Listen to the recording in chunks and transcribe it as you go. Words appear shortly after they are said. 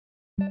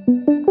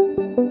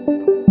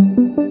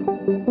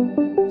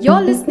You're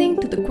listening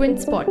to the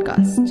Quints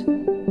podcast.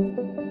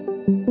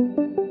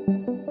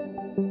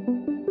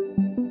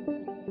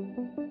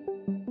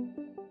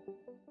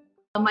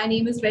 My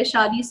name is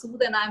Vaishali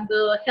Sood and I'm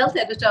the health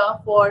editor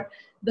for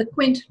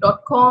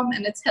thequint.com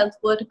and its health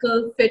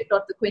vertical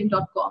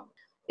fit.thequint.com.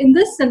 In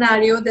this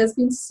scenario, there's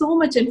been so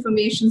much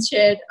information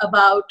shared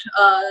about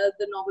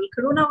the novel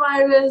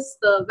coronavirus,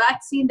 the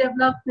vaccine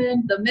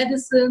development, the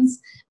medicines,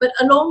 but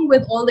along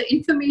with all the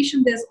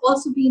information, there's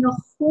also been a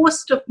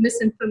host of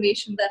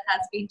misinformation that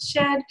has been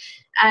shared.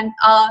 And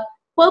our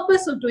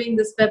purpose of doing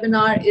this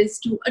webinar is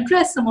to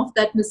address some of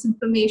that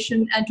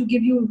misinformation and to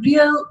give you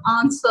real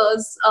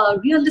answers,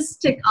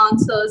 realistic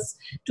answers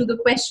to the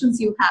questions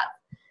you have.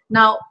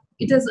 Now,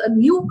 it is a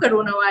new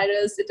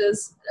coronavirus. It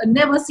is a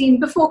never seen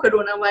before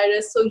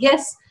coronavirus. So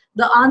yes,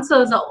 the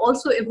answers are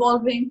also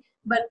evolving,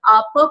 but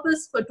our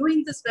purpose for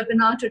doing this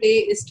webinar today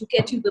is to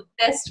get you the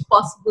best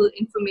possible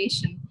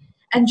information.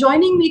 And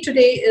joining me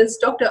today is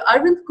Dr.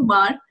 Arvind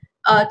Kumar,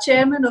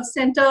 Chairman of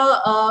Center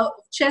of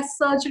Chest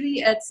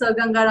Surgery at Sir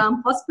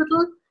Gangaram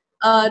Hospital.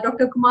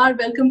 Dr. Kumar,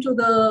 welcome to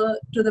the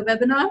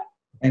webinar.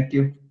 Thank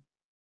you.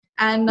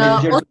 And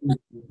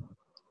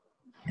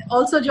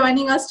also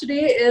joining us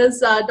today is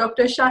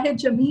Dr. Shahid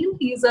Jamil.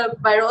 He's a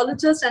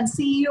virologist and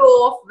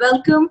CEO of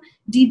Welcome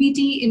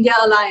DBT India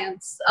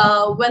Alliance.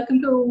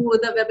 Welcome to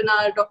the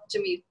webinar, Dr.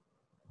 Jamil.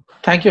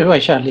 Thank you,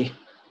 Vaishali.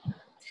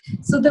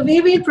 So the way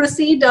we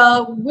proceed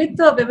with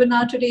the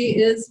webinar today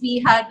is we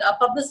had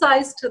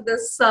publicized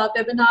this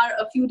webinar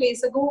a few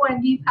days ago,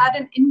 and we've had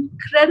an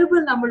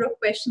incredible number of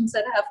questions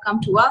that have come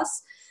to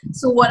us.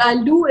 So what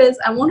I'll do is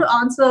I want to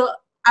answer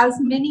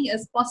as many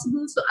as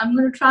possible. So I'm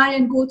going to try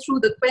and go through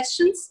the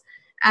questions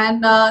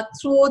and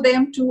throw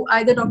them to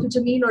either Dr.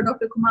 Jamil or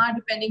Dr. Kumar,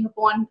 depending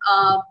upon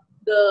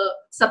the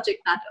subject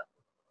matter.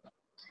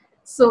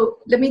 So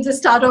let me just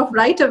start off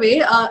right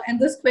away. And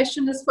this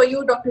question is for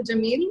you, Dr.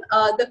 Jamil.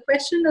 The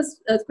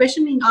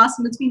question being asked,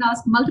 and it's been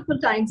asked multiple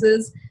times,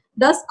 is,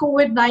 does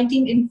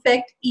COVID-19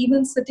 infect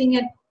even sitting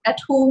at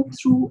home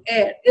through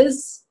air?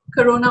 Is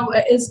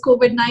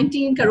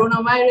COVID-19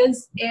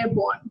 coronavirus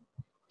airborne?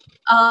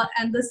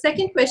 And the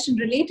second question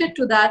related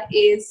to that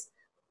is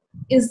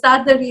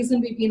that the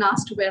reason we've been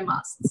asked to wear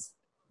masks?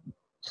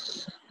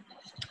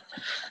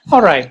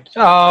 All right.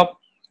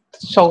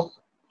 So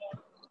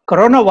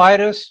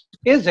coronavirus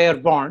is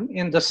airborne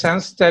in the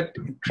sense that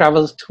it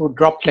travels through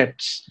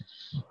droplets,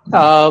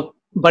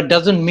 but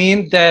doesn't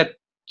mean that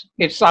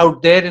it's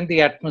out there in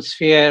the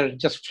atmosphere,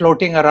 just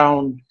floating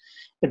around,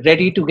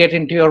 ready to get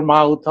into your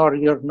mouth or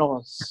your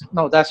nose.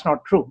 No, that's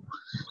not true.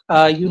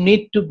 You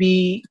need to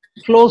be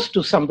close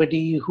to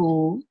somebody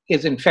who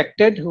is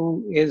infected,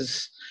 who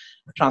is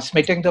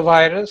transmitting the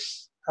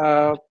virus.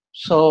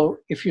 So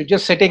if you're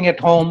just sitting at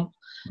home,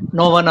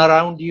 no one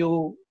around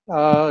you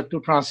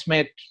to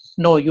transmit,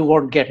 no, you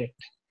won't get it.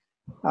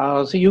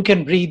 So you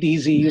can breathe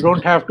easy. You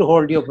don't have to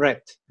hold your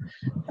breath.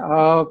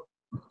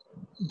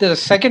 The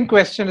second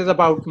question is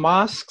about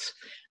masks.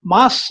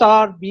 Masks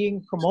are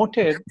being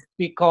promoted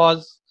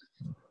because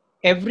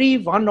every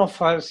one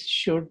of us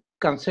should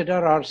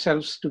consider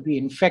ourselves to be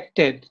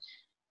infected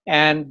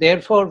and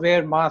therefore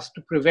wear masks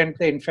to prevent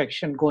the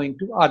infection going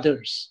to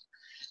others.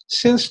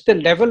 Since the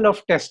level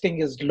of testing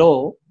is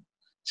low,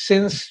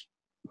 since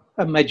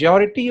a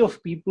majority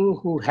of people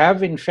who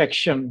have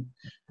infection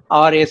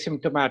are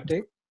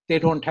asymptomatic, they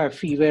don't have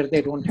fever,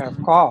 they don't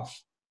have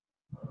cough,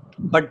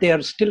 but they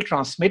are still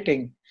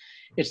transmitting,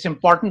 it's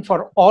important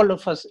for all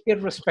of us,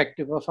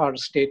 irrespective of our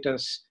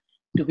status,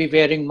 to be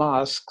wearing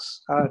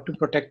masks to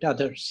protect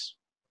others.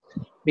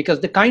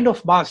 Because the kind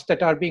of masks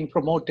that are being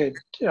promoted,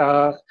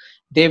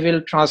 they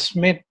will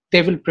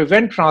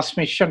prevent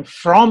transmission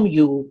from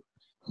you.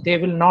 They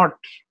will not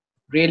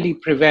really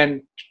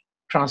prevent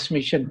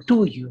transmission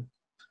to you.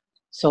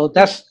 So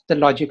that's the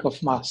logic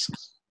of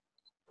masks.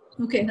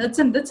 Okay, that's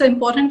an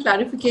important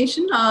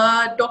clarification.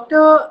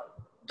 Dr.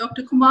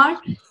 Kumar,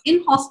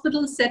 in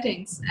hospital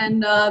settings,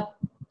 and the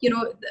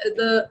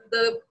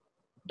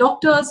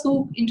doctors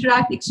who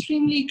interact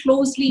extremely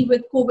closely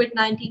with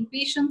COVID-19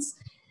 patients,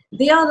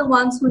 they are the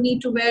ones who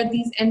need to wear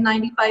these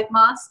N95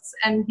 masks,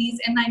 and these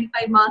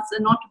N95 masks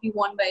are not to be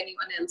worn by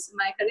anyone else. Am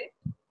I correct?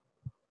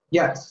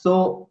 Yeah,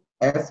 so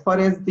as far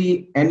as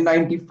the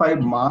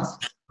N95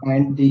 masks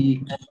and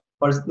the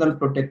personal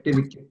protective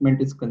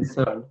equipment is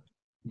concerned,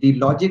 the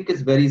logic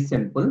is very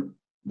simple,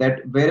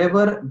 that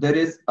wherever there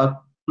is a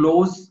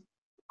close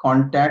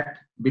contact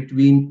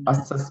between a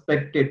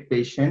suspected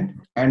patient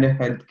and a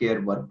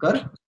healthcare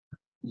worker,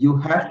 you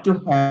have to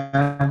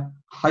have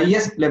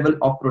highest level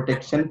of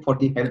protection for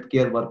the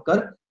healthcare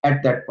worker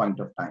at that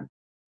point of time.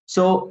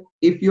 So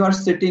if you are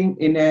sitting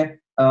in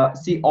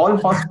all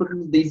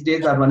hospitals these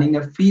days are running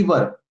a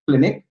fever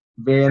clinic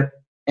where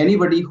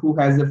anybody who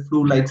has a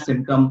flu-like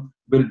symptom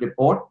will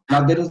report.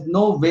 Now, there is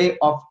no way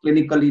of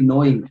clinically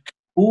knowing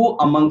who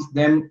amongst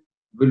them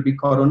will be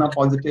corona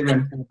positive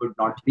and who will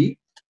not be.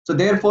 So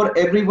therefore,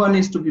 everyone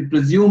is to be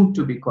presumed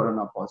to be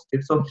corona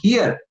positive. So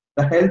here,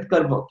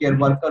 the care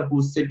worker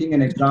who's sitting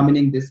and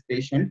examining this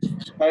patient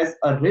has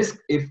a risk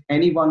if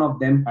any one of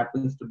them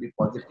happens to be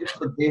positive,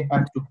 so they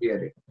have to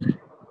bear it.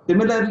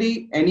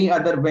 Similarly,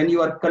 when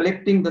you are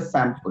collecting the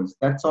samples,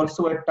 that's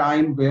also a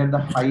time where the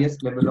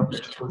highest level of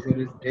exposure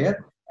is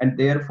there, and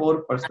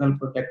therefore personal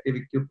protective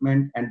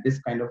equipment and this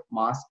kind of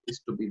mask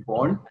is to be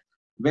worn.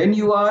 When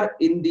you are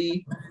in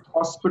the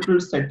hospital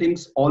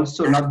settings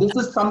also, now this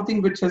is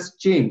something which has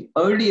changed.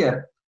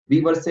 Earlier,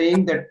 we were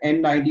saying that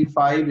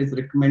N95 is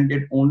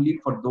recommended only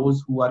for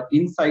those who are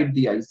inside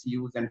the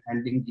ICUs and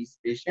handling these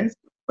patients,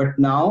 but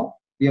now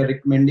we are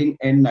recommending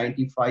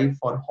N95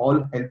 for all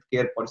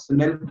healthcare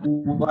personnel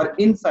who are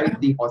inside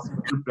the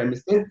hospital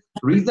premises.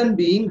 Reason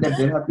being that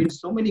there have been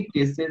so many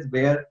cases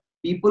where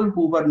people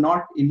who were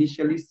not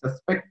initially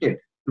suspected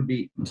to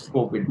be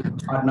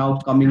COVID are now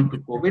coming to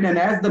COVID. And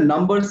as the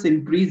numbers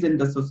increase in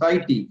the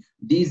society,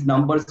 these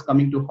numbers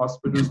coming to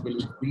hospitals will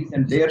increase,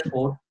 and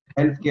therefore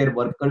healthcare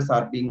workers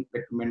are being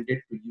recommended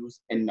to use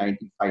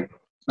N95.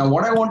 Now,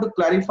 what I want to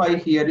clarify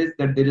here is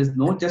that there is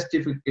no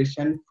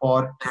justification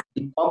for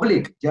the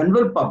public,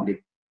 general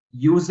public,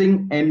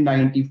 using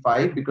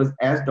N95, because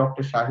as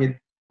Dr. Shahid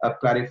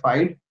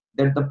clarified,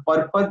 that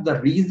the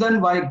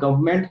reason why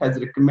government has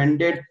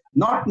recommended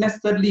not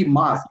necessarily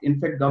mask. In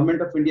fact,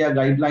 Government of India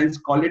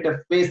guidelines call it a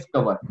face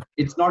cover.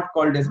 It's not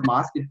called as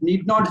mask. It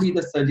need not be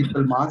the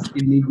surgical mask.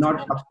 It need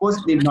not, of course,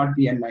 need not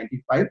be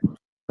N95.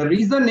 The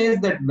reason is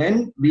that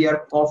when we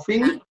are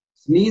coughing,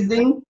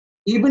 sneezing,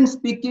 even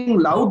speaking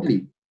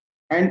loudly,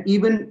 and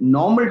even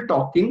normal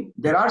talking,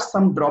 there are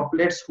some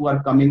droplets who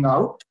are coming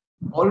out.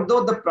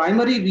 Although the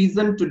primary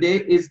reason today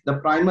is the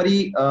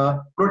primary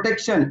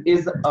protection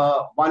is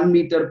 1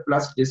 meter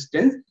plus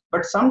distance,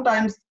 but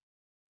sometimes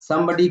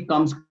somebody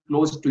comes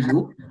close to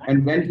you,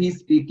 and when he's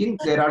speaking,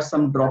 there are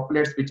some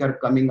droplets which are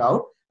coming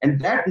out, and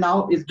that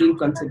now is being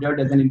considered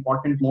as an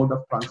important mode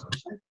of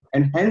transmission,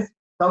 and hence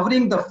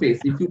covering the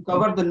face. If you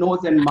cover the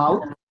nose and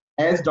mouth,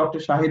 as Dr.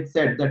 Shahid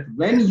said, that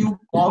when you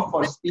cough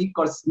or speak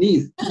or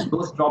sneeze,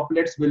 those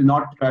droplets will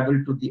not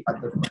travel to the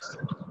other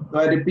person. So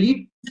I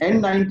repeat,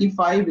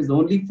 N95 is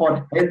only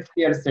for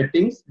healthcare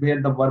settings where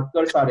the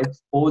workers are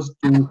exposed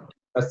to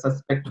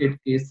suspected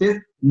cases,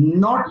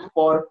 not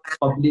for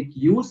public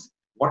use.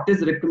 What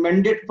is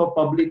recommended for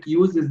public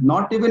use is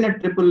not even a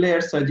triple layer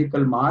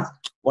surgical mask.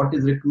 What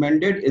is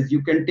recommended is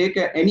you can take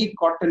any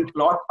cotton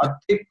cloth, a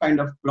thick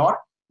kind of cloth,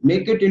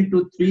 make it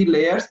into 3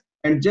 layers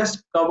and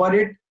just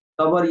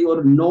cover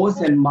your nose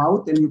and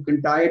mouth, and you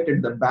can tie it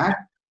at the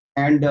back.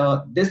 And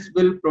this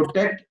will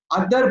protect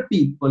other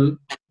people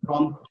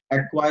from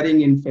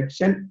acquiring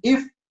infection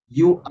if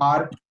you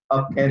are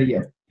a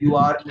carrier, you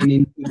are in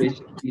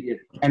incubation period.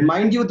 And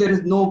mind you, there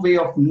is no way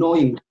of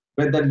knowing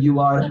whether you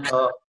are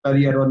a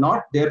carrier or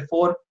not.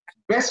 Therefore,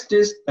 best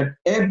is that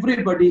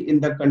everybody in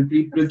the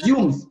country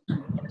presumes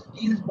that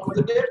he is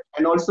positive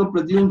and also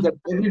presumes that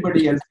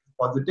everybody else is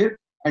positive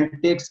and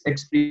takes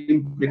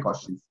extreme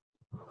precautions.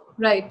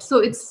 Right. So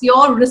it's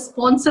your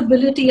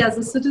responsibility as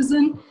a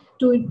citizen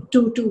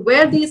to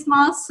wear these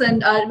masks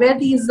and wear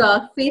these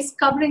face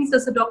coverings,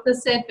 as the doctor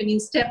said, when you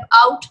step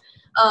out.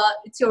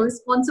 It's your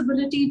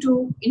responsibility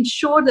to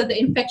ensure that the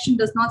infection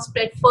does not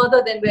spread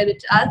further than where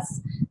it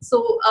has.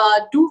 So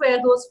do wear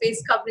those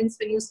face coverings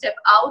when you step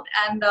out.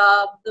 And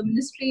the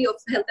Ministry of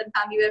Health and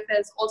Family Welfare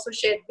has also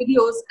shared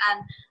videos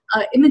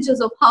and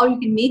images of how you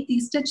can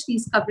stitch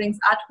these coverings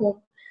at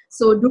home.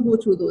 So do go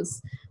through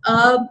those.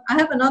 I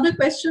have another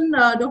question,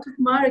 Dr.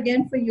 Kumar,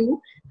 again for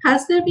you.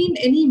 Has there been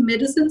any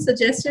medicine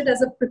suggested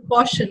as a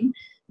precaution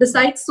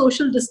besides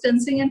social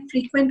distancing and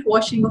frequent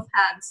washing of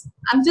hands?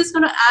 I'm just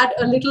going to add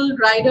a little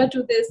rider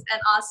to this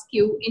and ask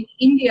you, in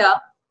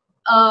India,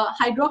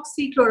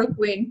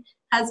 hydroxychloroquine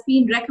has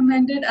been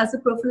recommended as a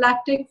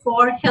prophylactic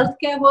for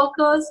healthcare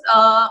workers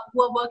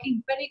who are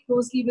working very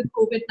closely with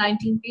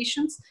COVID-19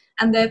 patients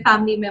and their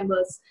family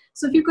members.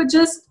 So if you could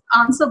just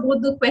answer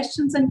both the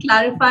questions and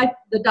clarify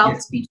the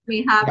doubts people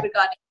may have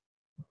regarding.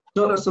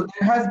 So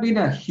there has been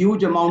a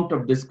huge amount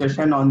of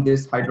discussion on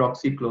this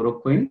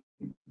hydroxychloroquine.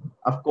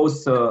 Of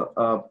course,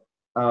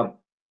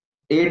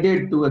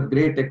 aided to a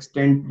great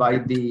extent by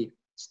the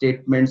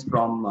statements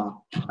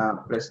from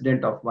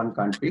president of one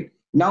country.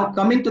 Now,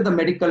 coming to the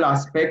medical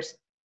aspects,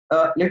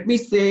 let me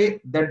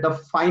say that the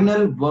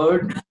final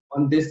word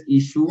on this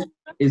issue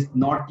is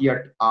not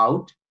yet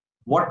out.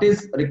 What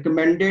is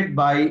recommended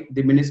by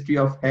the Ministry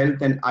of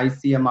Health and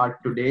ICMR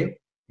today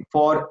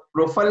for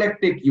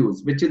prophylactic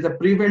use, which is a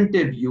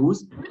preventive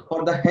use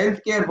for the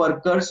healthcare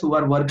workers who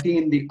are working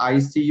in the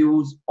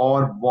ICUs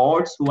or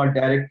wards who are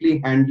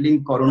directly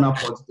handling corona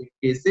positive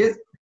cases,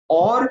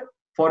 or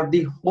for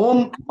the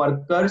home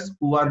workers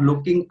who are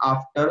looking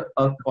after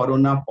a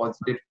corona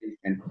positive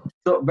patient.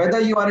 So whether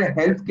you are a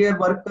healthcare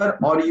worker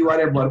or you are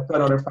a worker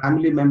or a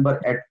family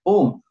member at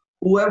home,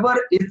 whoever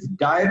is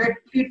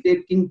directly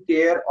taking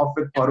care of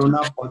a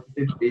corona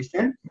positive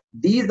patient,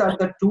 these are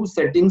the 2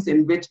 settings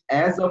in which,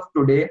 as of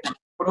today,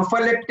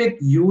 prophylactic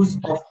use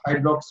of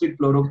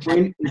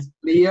hydroxychloroquine is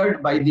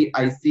cleared by the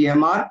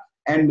ICMR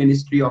and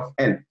Ministry of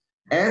Health.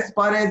 As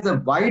far as the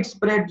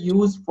widespread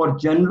use for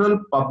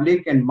general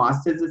public and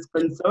masses is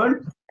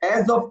concerned,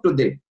 as of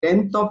today,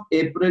 10th of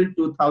April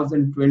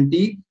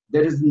 2020,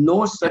 there is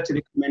no such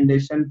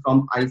recommendation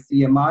from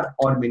ICMR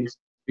or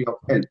Ministry of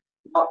Health.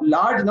 A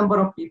large number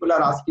of people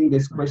are asking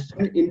this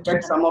question. In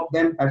fact, some of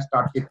them have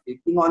started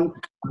taking on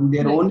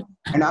their own.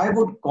 And I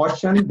would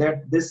caution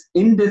that this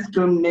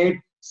indiscriminate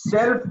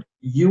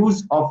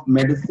self-use of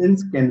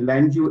medicines can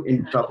land you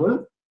in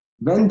trouble.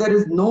 When there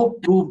is no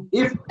proof,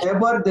 if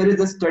ever there is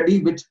a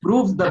study which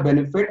proves the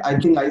benefit, I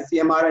think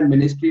ICMR and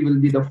ministry will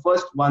be the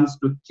first ones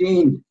to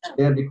change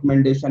their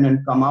recommendation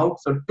and come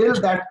out. So till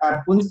that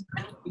happens,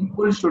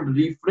 people should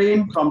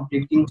refrain from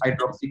taking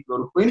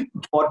hydroxychloroquine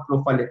for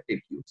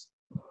prophylactic use.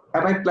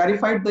 Have I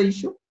clarified the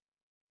issue?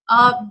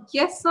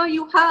 Yes, sir,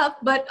 you have.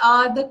 But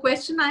the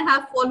question I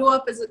have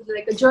follow-up is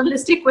like a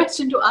journalistic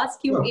question to ask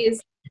you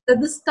is that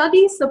the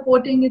studies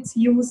supporting its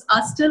use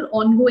are still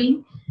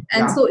ongoing.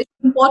 And so it's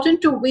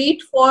important to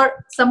wait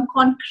for some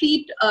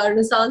concrete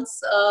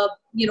results.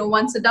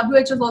 Once the WHO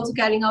is also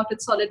carrying out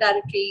its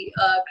solidarity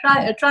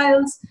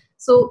trials.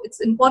 So it's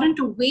important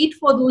to wait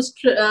for those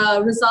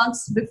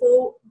results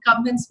before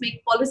governments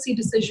make policy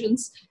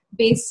decisions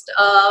based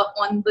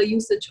on the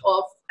usage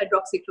of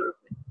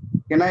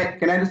hydroxychloroquine.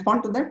 Can I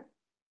respond to that?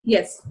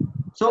 Yes.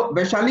 So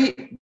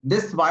Vaishali,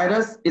 this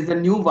virus is a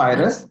new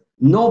virus.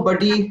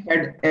 Nobody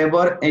had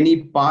ever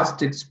any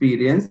past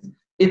experience.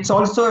 It's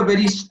also a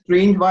very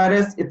strange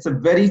virus. It's a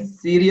very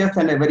serious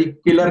and a very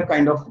killer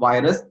kind of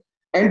virus.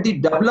 And the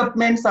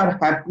developments are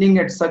happening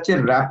at such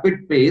a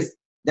rapid pace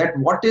that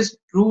what is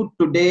true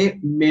today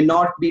may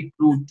not be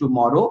true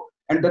tomorrow.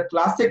 And the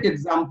classic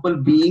example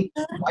being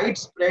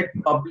widespread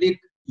public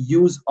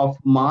use of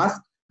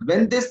masks.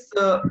 When this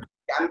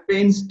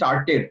campaign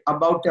started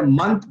about a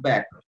month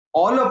back,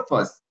 all of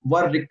us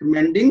were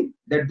recommending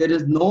that there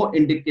is no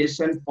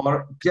indication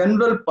for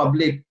general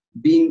public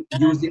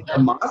using the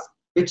mask,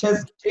 which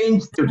has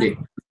changed today.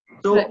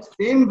 So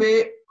same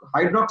way,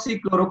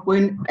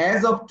 hydroxychloroquine,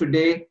 as of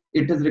today,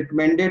 it is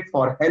recommended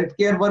for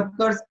healthcare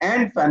workers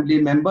and family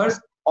members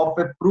of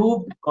a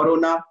proved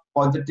corona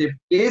positive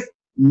case,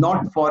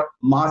 not for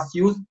mass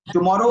use.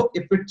 Tomorrow,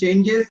 if it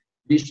changes,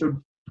 we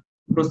should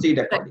proceed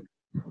accordingly.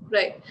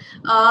 Right.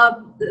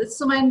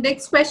 So my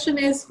next question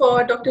is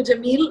for Dr.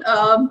 Jameel.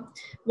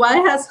 Why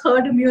has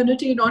herd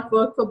immunity not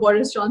worked for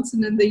Boris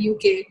Johnson in the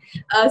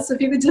UK? So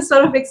if you could just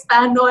sort of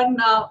expand on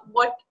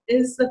what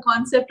is the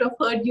concept of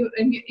herd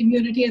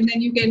immunity, and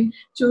then you can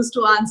choose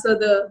to answer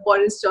the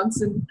Boris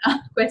Johnson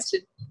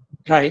question.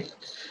 Right.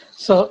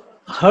 So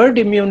herd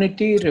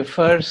immunity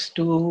refers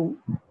to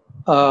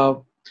a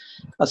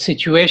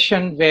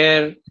situation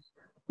where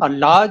a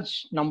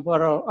large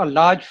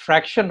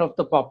fraction of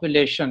the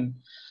population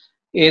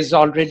is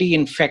already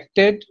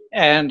infected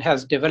and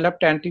has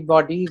developed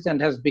antibodies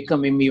and has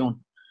become immune.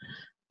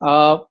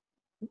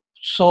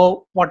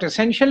 So what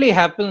essentially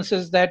happens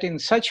is that in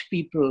such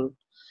people,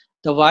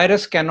 the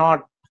virus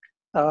cannot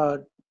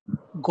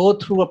go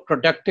through a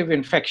productive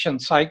infection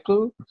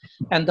cycle,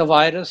 and the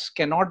virus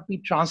cannot be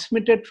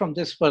transmitted from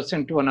this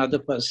person to another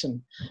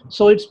person.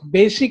 So it's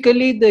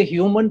basically the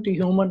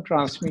human-to-human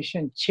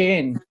transmission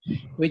chain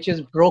which is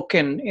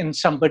broken in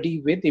somebody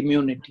with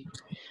immunity.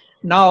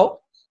 Now,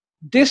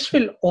 this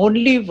will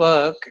only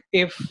work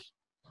if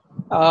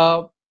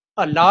a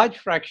large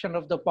fraction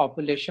of the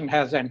population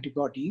has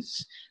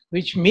antibodies,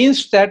 which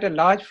means that a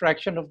large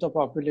fraction of the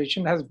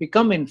population has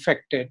become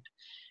infected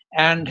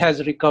and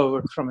has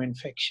recovered from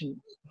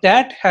infection.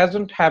 That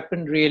hasn't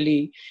happened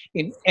really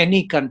in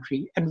any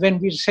country. And when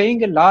we're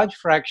saying a large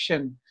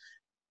fraction,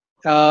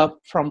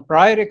 from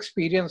prior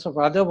experience of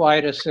other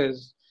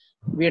viruses,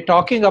 we're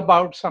talking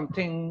about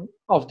something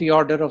of the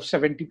order of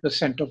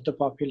 70% of the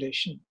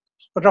population,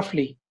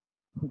 roughly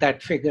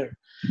that figure.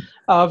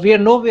 We are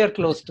nowhere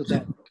close to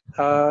that.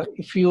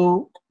 If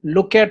you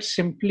look at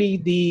simply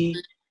the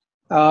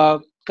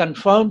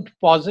confirmed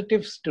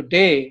positives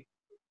today,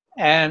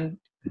 and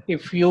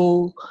if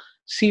you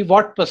see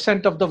what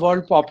percent of the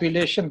world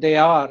population they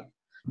are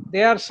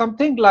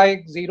something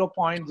like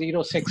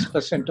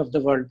 0.06% of the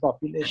world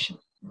population.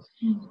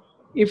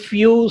 If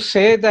you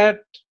say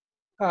that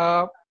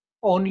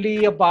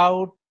only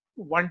about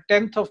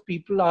 1/10 of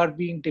people are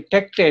being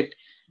detected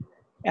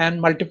and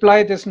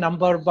multiply this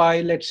number by,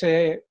 let's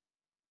say,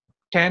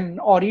 10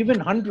 or even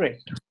 100,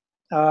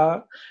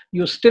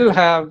 you still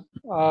have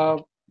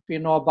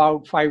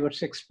about 5 or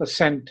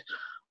 6%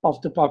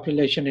 of the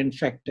population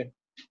infected.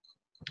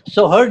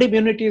 So herd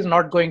immunity is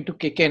not going to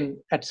kick in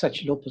at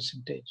such low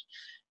percentage.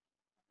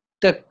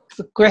 The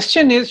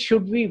question is,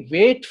 should we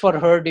wait for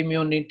herd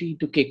immunity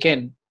to kick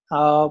in?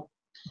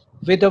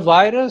 With a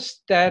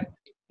virus that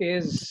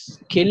is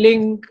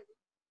killing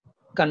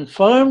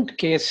confirmed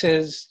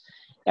cases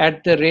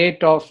at the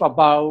rate of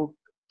about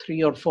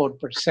 3 or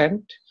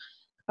 4%,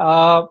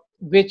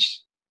 which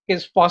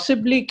is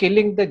possibly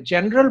killing the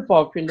general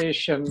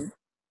population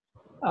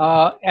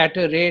at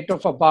a rate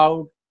of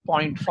about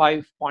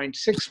 0.5,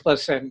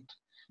 0.6%,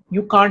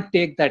 you can't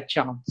take that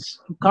chance.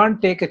 You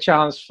can't take a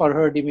chance for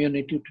herd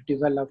immunity to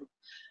develop.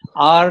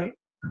 Our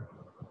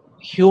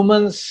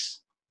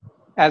humans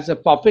as a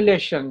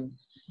population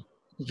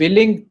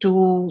willing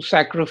to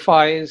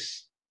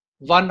sacrifice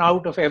 1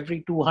 out of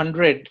every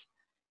 200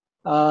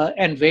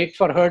 and wait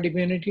for herd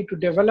immunity to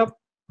develop.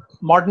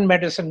 Modern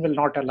medicine will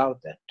not allow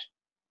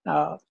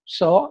that.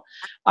 So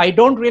I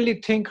don't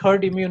really think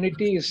herd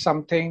immunity is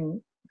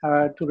something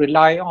to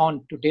rely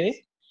on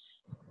today.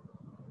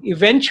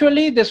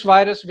 Eventually, this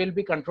virus will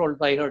be controlled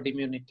by herd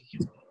immunity.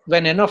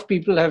 When enough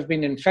people have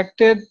been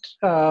infected,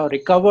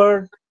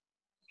 recovered,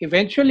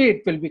 eventually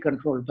it will be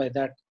controlled by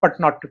that, but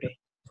not today.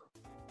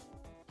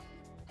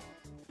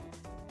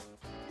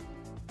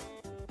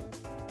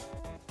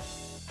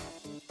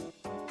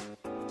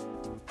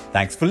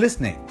 Thanks for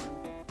listening.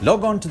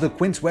 Log on to the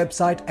Quint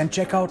website and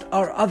check out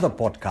our other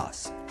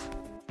podcasts